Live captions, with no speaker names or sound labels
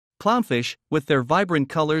Clownfish, with their vibrant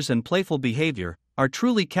colors and playful behavior, are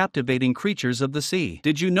truly captivating creatures of the sea.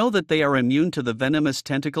 Did you know that they are immune to the venomous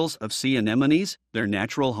tentacles of sea anemones, their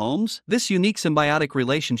natural homes? This unique symbiotic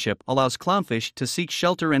relationship allows clownfish to seek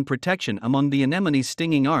shelter and protection among the anemone's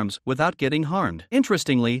stinging arms without getting harmed.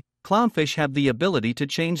 Interestingly, clownfish have the ability to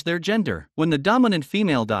change their gender. When the dominant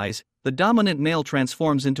female dies, the dominant male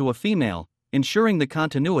transforms into a female, ensuring the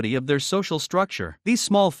continuity of their social structure. These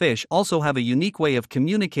small fish also have a unique way of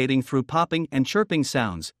communicating through popping and chirping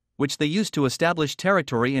sounds, which they use to establish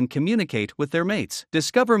territory and communicate with their mates.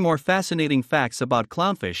 Discover more fascinating facts about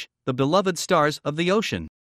clownfish, the beloved stars of the ocean.